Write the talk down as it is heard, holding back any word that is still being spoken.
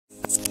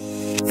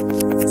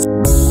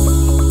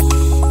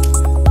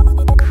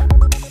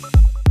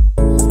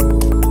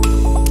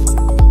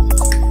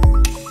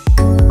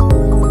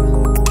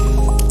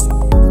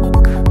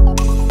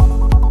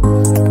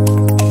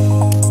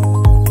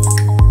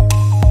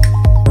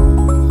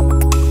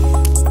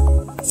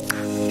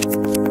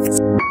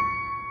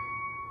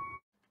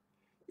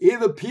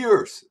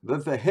appears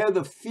that the head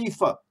of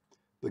FIFA,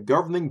 the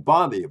governing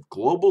body of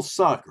global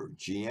soccer,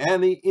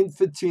 Gianni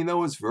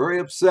Infantino, is very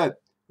upset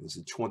as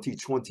the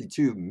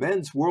 2022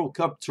 Men's World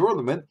Cup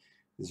tournament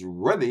is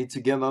ready to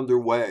get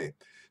underway.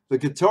 The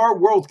Qatar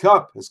World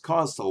Cup has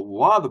caused a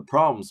lot of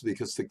problems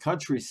because the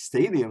country's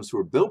stadiums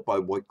were built by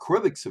what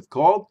critics have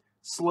called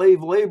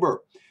slave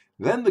labor.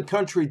 Then the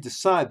country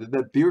decided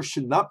that beer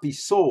should not be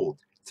sold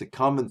to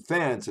common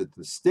fans at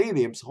the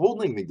stadiums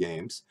holding the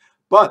games,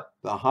 but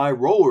the high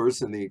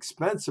rollers and the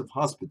expensive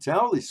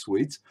hospitality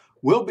suites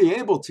will be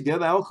able to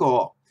get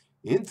alcohol.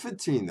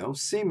 Infantino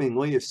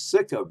seemingly is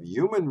sick of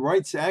human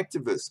rights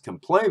activists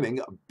complaining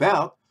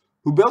about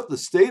who built the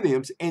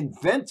stadiums and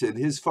vented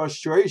his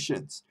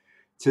frustrations.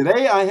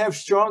 Today I have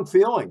strong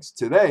feelings.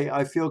 Today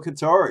I feel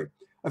Qatari.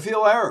 I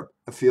feel Arab.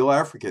 I feel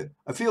African.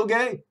 I feel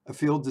gay. I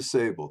feel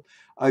disabled.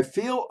 I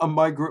feel a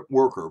migrant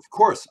worker. Of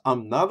course,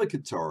 I'm not a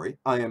Qatari.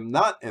 I am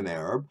not an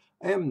Arab.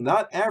 I am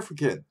not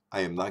African.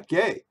 I am not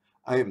gay.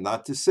 I am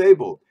not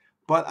disabled.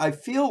 But I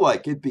feel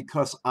like it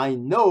because I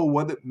know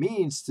what it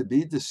means to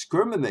be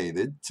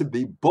discriminated, to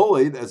be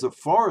bullied as a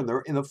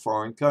foreigner in a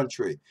foreign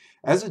country.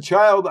 As a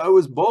child, I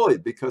was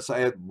bullied because I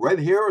had red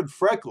hair and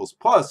freckles.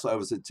 Plus, I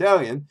was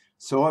Italian,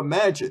 so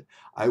imagine.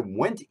 I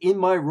went in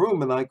my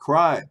room and I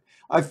cried.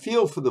 I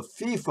feel for the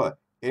FIFA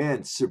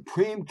and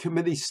Supreme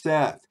Committee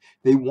staff.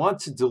 They want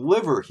to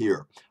deliver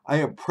here. I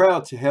am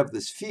proud to have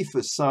this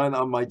FIFA sign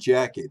on my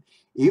jacket.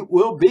 It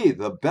will be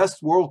the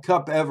best World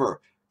Cup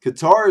ever.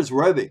 Qatar is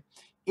ready.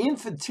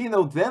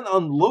 Infantino then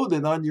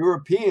unloaded on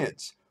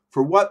Europeans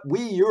for what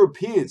we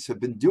Europeans have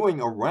been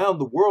doing around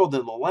the world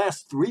in the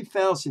last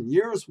 3,000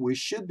 years. We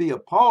should be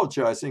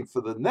apologizing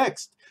for the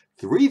next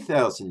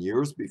 3,000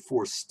 years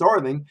before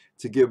starting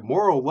to give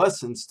moral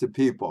lessons to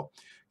people.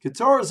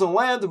 Qatar is a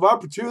land of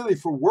opportunity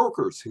for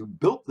workers who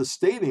built the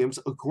stadiums,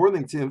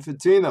 according to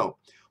Infantino.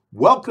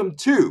 Welcome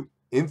to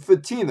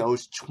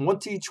Infantino's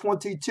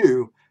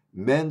 2022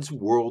 Men's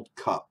World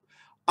Cup.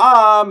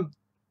 I'm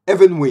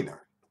Evan Weiner.